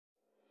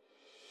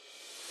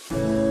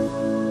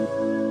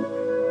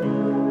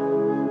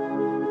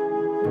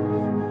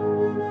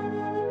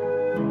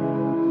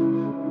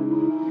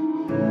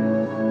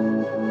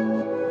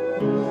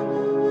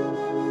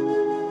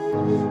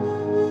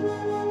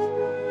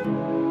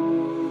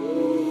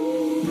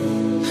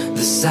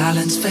The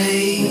silence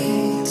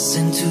fades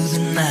into the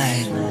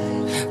night.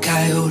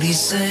 Coyotes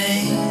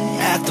sing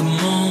at the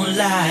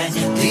moonlight.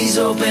 These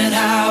open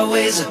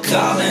highways are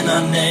calling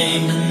our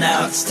name, and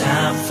now it's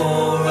time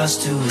for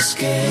us to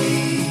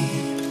escape.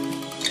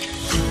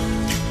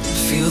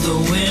 Feel the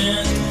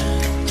wind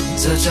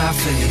touch our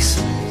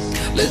face.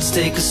 Let's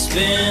take a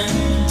spin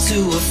to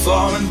a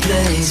foreign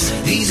place.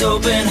 These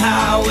open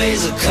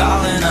highways are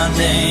calling our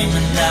name,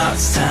 and now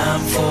it's time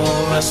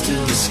for us to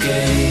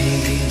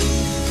escape.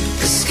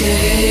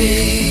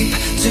 Escape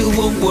to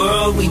a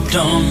world we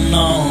don't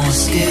know.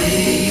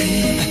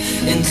 Escape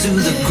into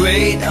the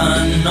great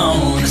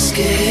unknown.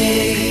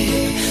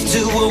 Escape to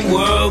a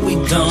world we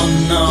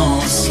don't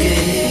know.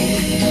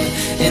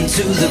 Escape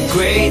into the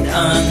great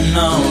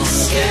unknown.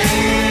 Escape,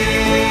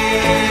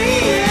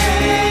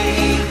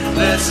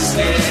 let's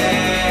escape.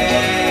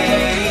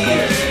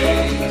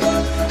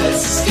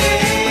 Let's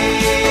escape.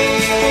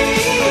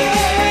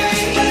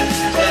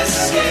 Let's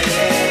escape.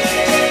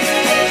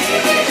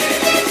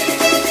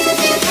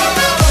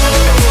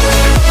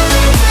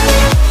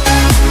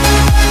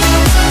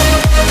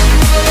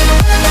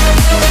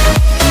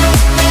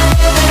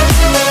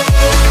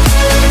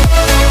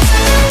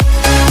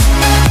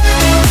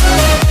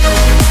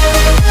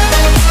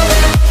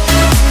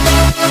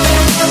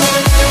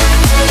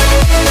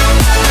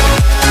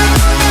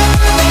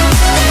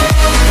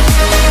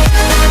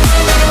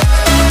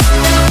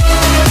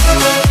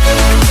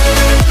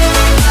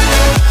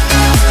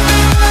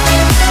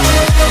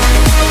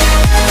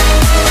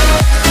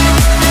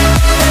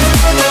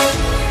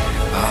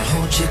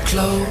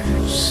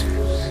 Close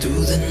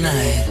through the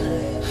night.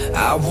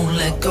 I won't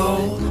let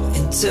go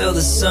until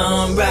the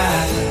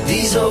sunrise.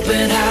 These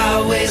open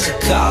highways are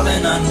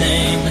calling our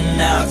name, and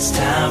now it's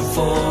time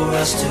for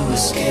us to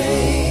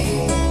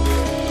escape.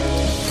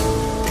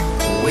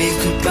 Wave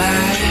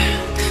goodbye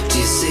to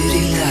your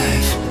city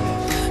life,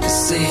 and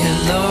say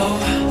hello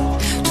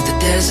to the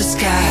desert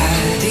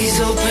sky. These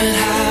open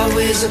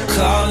highways are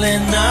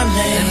calling our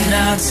name, and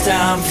now it's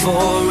time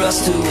for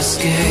us to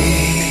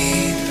escape.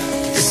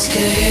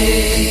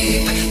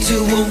 Escape to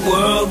a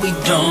world we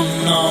don't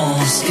know.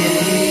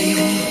 Escape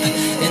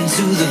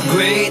into the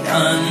great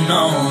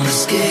unknown.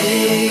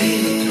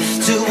 Escape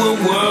to a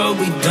world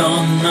we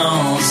don't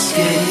know.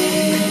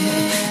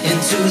 Escape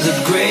into the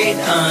great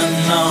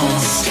unknown.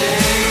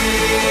 Escape.